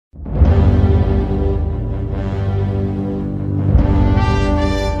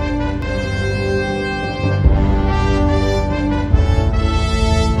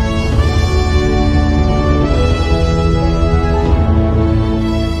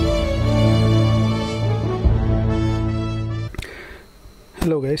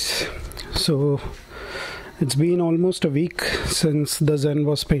Hello guys, so it's been almost a week since the Zen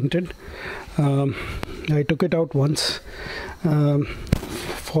was painted. I took it out once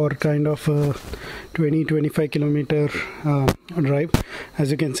for kind of a 20-25 kilometer drive.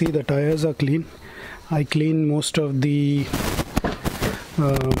 As you can see, the tires are clean. I cleaned most of the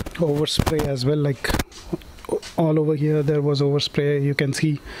overspray as well, like all over here there was overspray. You can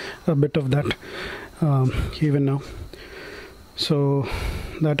see a bit of that even now. So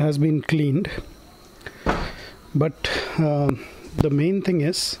that has been cleaned, but the main thing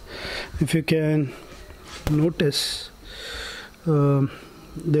is, if you can notice,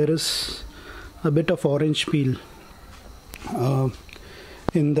 there is a bit of orange peel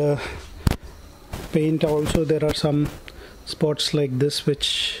in the paint. Also there are some spots like this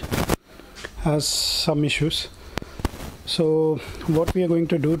which has some issues. So what we are going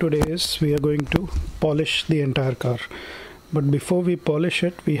to do today is we are going to polish the entire car. But before we polish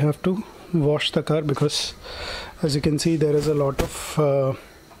it, we have to wash the car, because as you can see there is a lot of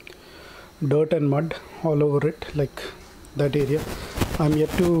dirt and mud all over it, like that area. I'm yet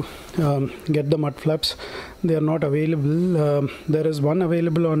to get the mud flaps. They are not available. There is one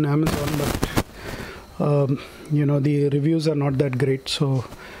available on Amazon, but you know, the reviews are not that great, so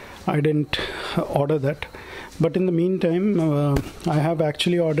I didn't order that. But in the meantime, I have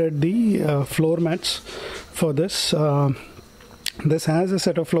actually ordered the floor mats for this. This has a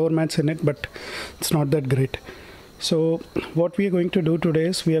set of floor mats in it, but it's not that great. So what we are going to do today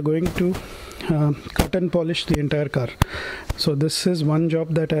is we are going to cut and polish the entire car. So this is one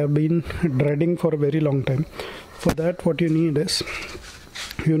job that I have been dreading for a very long time. For that, what you need is,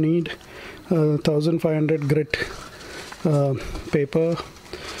 you need 1500 grit paper.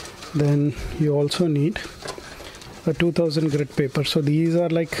 Then you also need a 2000 grit paper. So these are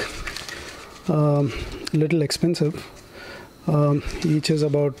like little expensive. Each is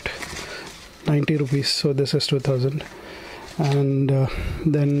about 90 rupees, so this is 2000. And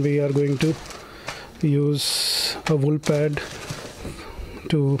then we are going to use a wool pad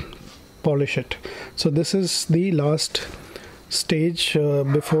to polish it. So this is the last stage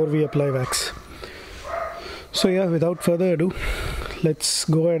before we apply wax. So yeah, without further ado, let's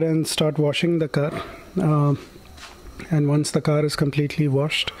go ahead and start washing the car. And once the car is completely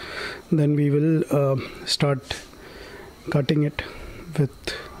washed, then we will start cutting it with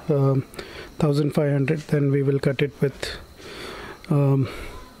 1500. Then we will cut it with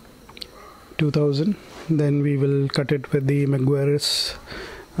 2000. Then we will cut it with the Maguire's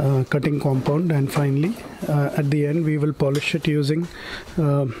cutting compound, and finally at the end we will polish it using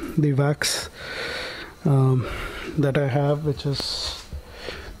the wax that I have, which is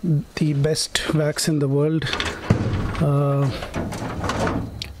the best wax in the world,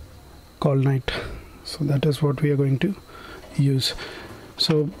 called Night. So that is what we are going to use.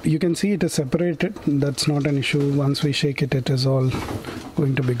 So you can see it is separated. That's not an issue. Once we shake it, it is all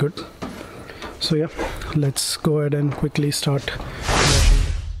going to be good. So yeah, let's go ahead and quickly start washing.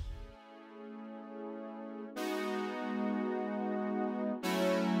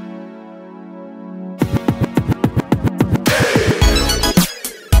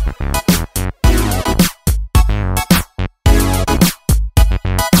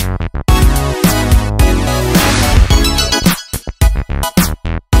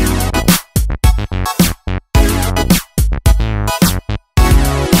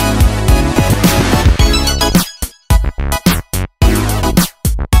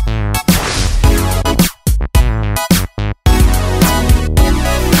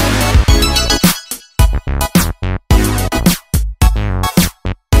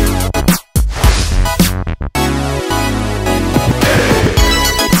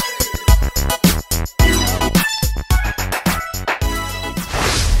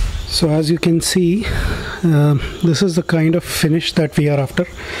 So as you can see, this is the kind of finish that we are after.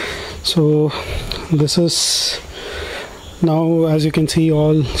 So this is now, as you can see,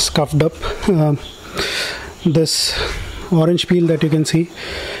 all scuffed up. This orange peel that you can see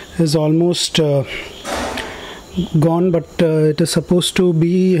is almost gone, but it is supposed to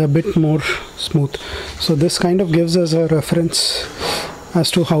be a bit more smooth. So this kind of gives us a reference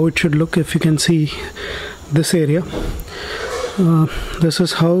as to how it should look. If you can see this area, this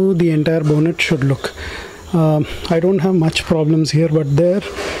is how the entire bonnet should look. I don't have much problems here, but there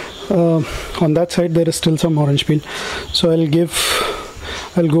on that side there is still some orange peel. So I'll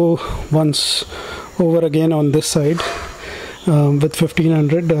go once over again on this side with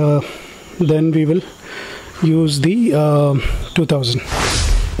 1500. Then we will use the 2000.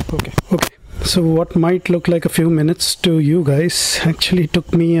 Okay. So what might look like a few minutes to you guys actually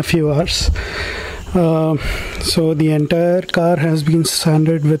took me a few hours. So the entire car has been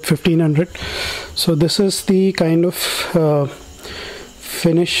sanded with 1500. So this is the kind of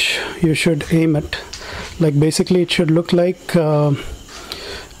finish you should aim at. Like basically it should look like the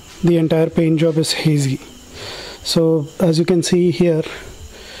entire paint job is hazy. So as you can see here,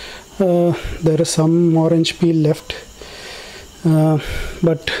 there is some orange peel left,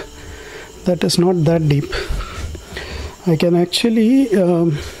 but that is not that deep. I can actually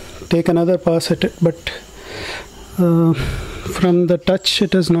take another pass at it, but from the touch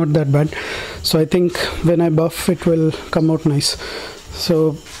it is not that bad. So I think when I buff it will come out nice.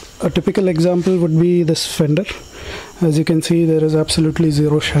 So a typical example would be this fender. As you can see, there is absolutely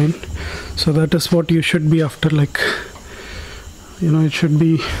zero shine. So that is what you should be after. Like, you know, it should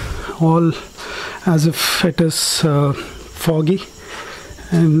be all as if it is foggy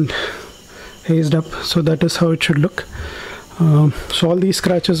and hazed up. So that is how it should look. So all these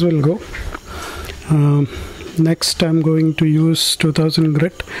scratches will go. Next I'm going to use 2000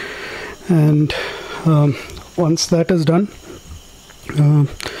 grit, and once that is done,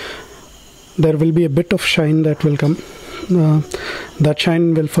 there will be a bit of shine that will come. That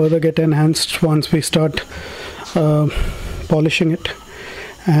shine will further get enhanced once we start polishing it,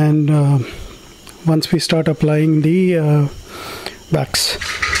 and once we start applying the wax.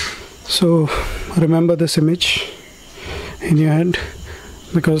 So remember this image in your head,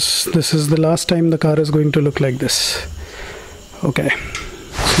 because this is the last time the car is going to look like this. Okay,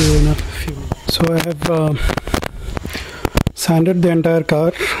 see you in a few minutes. So I have sanded the entire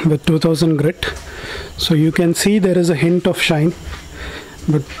car with 2000 grit. So you can see there is a hint of shine,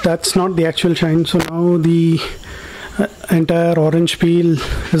 but that's not the actual shine. So now the entire orange peel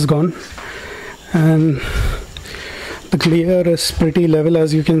is gone, and the clear is pretty level.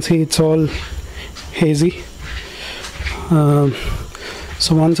 As you can see, it's all hazy.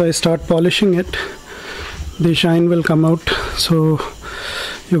 So once I start polishing it, the shine will come out, so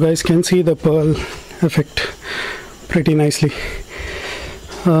you guys can see the pearl effect pretty nicely.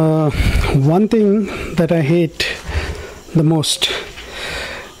 One thing that I hate the most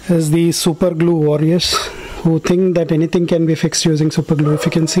is the super glue warriors who think that anything can be fixed using super glue. If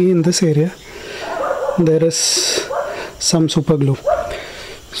you can see in this area, there is some super glue.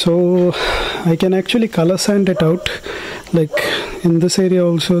 So I can actually color sand it out. Like in this area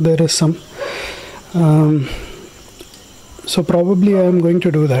also there is some. So probably I am going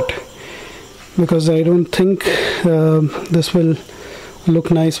to do that, because I don't think this will look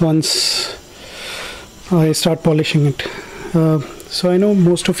nice once I start polishing it. So I know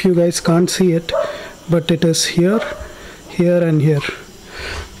most of you guys can't see it, but it is here, here and here.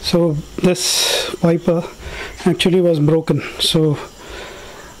 So this wiper actually was broken, so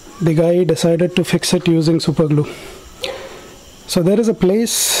the guy decided to fix it using super glue. So there is a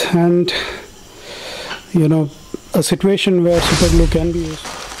place and, you know, a situation where super glue can be used.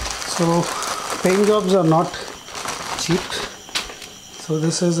 So paint jobs are not cheap. So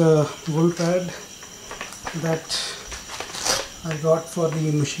this is a wool pad that I got for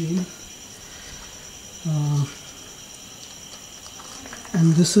the machine,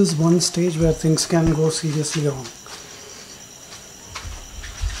 and this is one stage where things can go seriously wrong.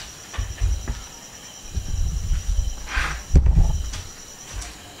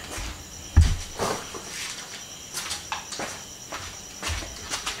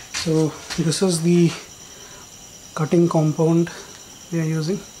 So this is the cutting compound we are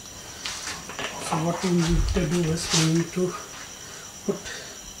using. So what we need to do is we need to put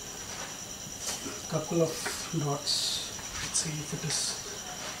a couple of dots. Let's see if it is,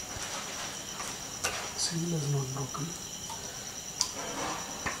 seal is not broken.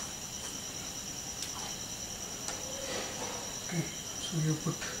 Okay, so you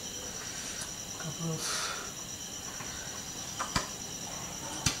put a couple of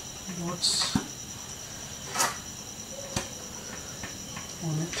dots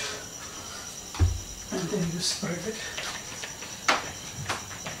on it, and then you spread it.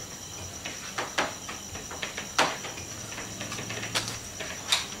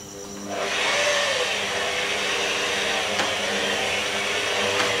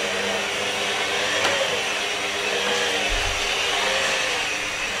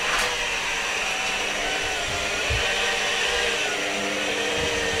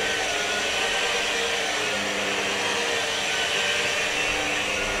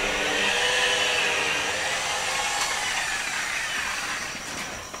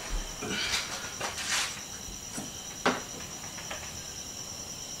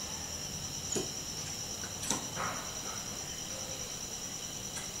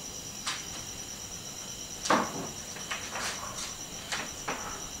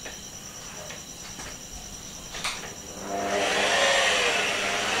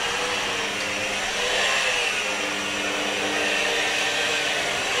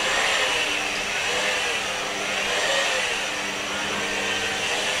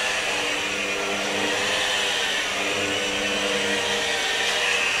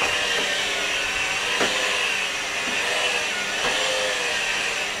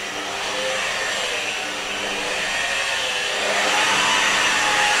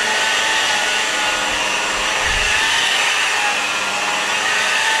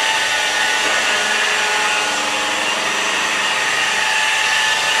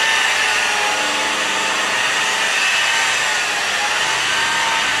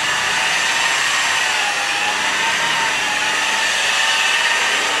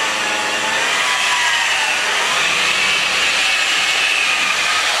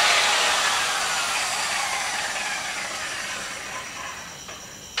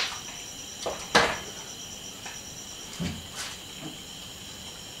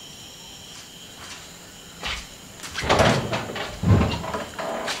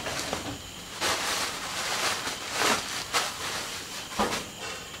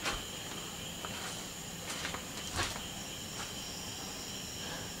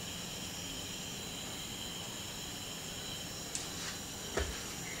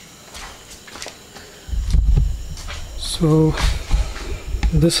 So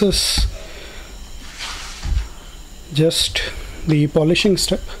this is just the polishing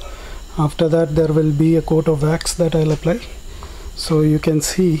step. After that there will be a coat of wax that I'll apply, so you can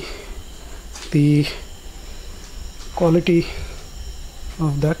see the quality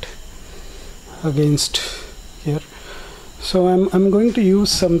of that against here. So I'm going to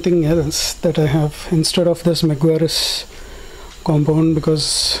use something else that I have instead of this Maguire's compound,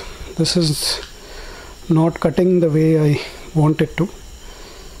 because this is not cutting the way I want it to.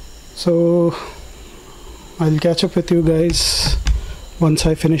 So I'll catch up with you guys once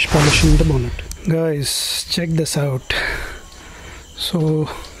I finish polishing the bonnet. Guys, check this out. So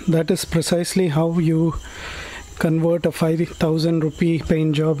that is precisely how you convert a 5,000 rupee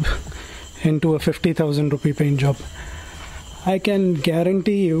paint job into a 50,000 rupee paint job. I can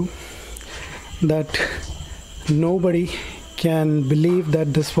guarantee you that nobody can believe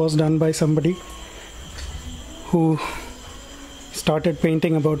that this was done by somebody who started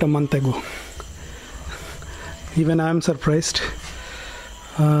painting about a month ago. Even I am surprised.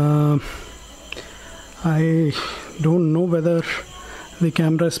 I don't know whether the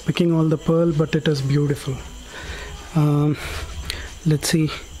camera is picking all the pearl, but it is beautiful. Let's see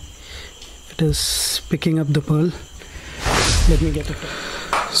if it is picking up the pearl. Let me get it.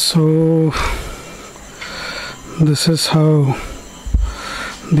 So this is how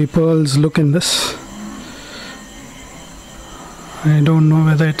the pearls look in this. I don't know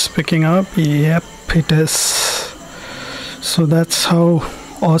whether it's picking up. Yep, it is. So that's how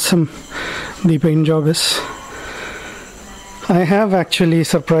awesome the paint job is. I have actually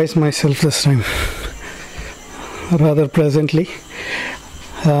surprised myself this time rather pleasantly.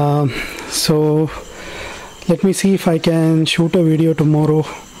 So let me see if I can shoot a video tomorrow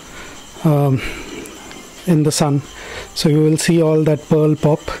in the sun, so you will see all that pearl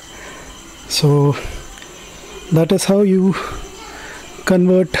pop. So that is how you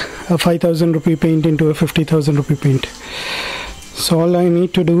convert a 5,000 rupee paint into a 50,000 rupee paint. So all I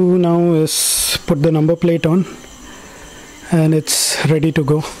need to do now is put the number plate on and it's ready to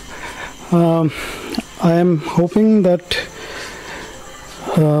go. I am hoping that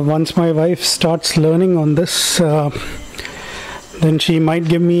once my wife starts learning on this, then she might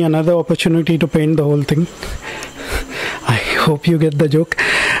give me another opportunity to paint the whole thing. I hope you get the joke.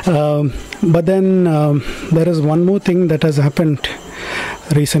 But then there is one more thing that has happened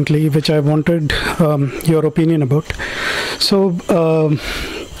recently which I wanted your opinion about. So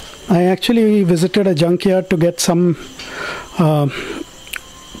I actually visited a junkyard to get some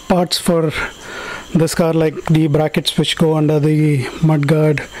parts for this car, like the brackets which go under the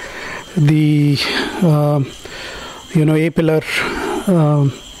mudguard, the A-pillar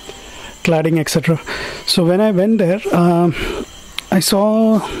cladding, etc. So when I went there, I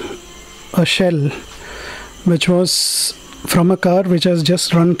saw a shell which was from a car which has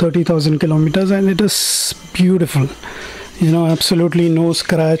just run 30,000 kilometers, and it is beautiful. Absolutely no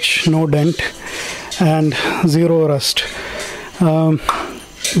scratch, no dent, and zero rust.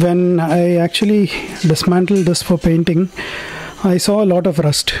 When I actually dismantled this for painting, I saw a lot of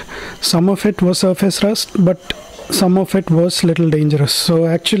rust. Some of it was surface rust, but some of it was little dangerous. So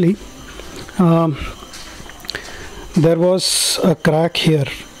actually there was a crack here.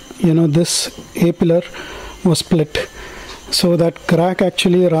 This A-pillar was split, so that crack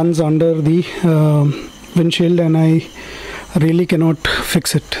actually runs under the windshield, and I really cannot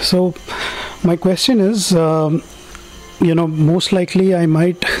fix it. So my question is, most likely I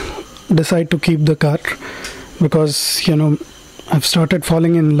might decide to keep the car, because I've started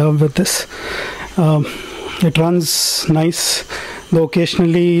falling in love with this. It runs nice, though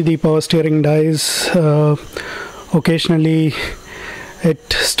occasionally the power steering dies, occasionally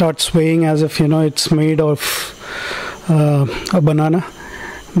it starts swaying as if it's made of a banana,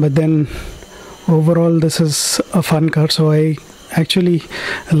 but then overall this is a fun car. So I actually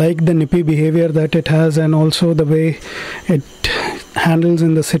like the nippy behavior that it has, and also the way it handles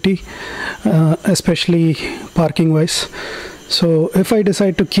in the city, especially parking wise. So if I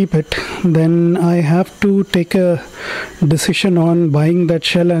decide to keep it, then I have to take a decision on buying that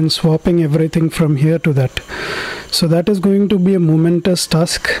shell and swapping everything from here to that. So that is going to be a momentous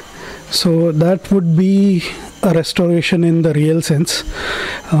task. So that would be a restoration in the real sense.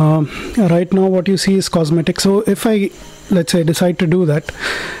 Right now what you see is cosmetic. So if I, let's say, decide to do that,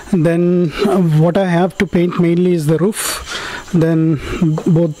 then what I have to paint mainly is the roof, then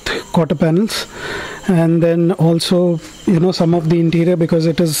both quarter panels, and then also some of the interior, because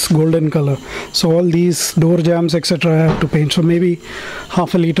it is golden color. So all these door jambs, etc., I have to paint. So maybe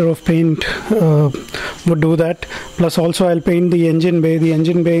half a liter of paint would do that. Plus also I'll paint the engine bay. The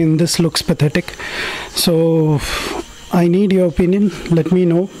engine bay in this looks pathetic, so I need your opinion. Let me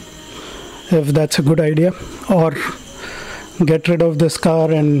know if that's a good idea, or get rid of this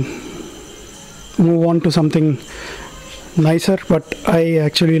car and move on to something nicer. But I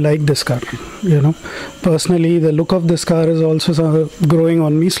actually like this car, personally. The look of this car is also growing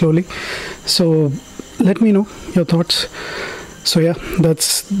on me slowly. So let me know your thoughts. So yeah,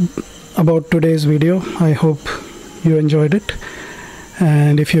 that's about today's video. I hope you enjoyed it,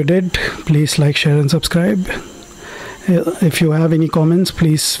 and if you did, please like, share and subscribe. If you have any comments,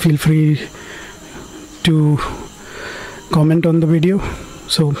 please feel free to comment on the video.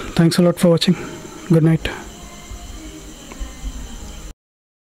 So thanks a lot for watching. Good night.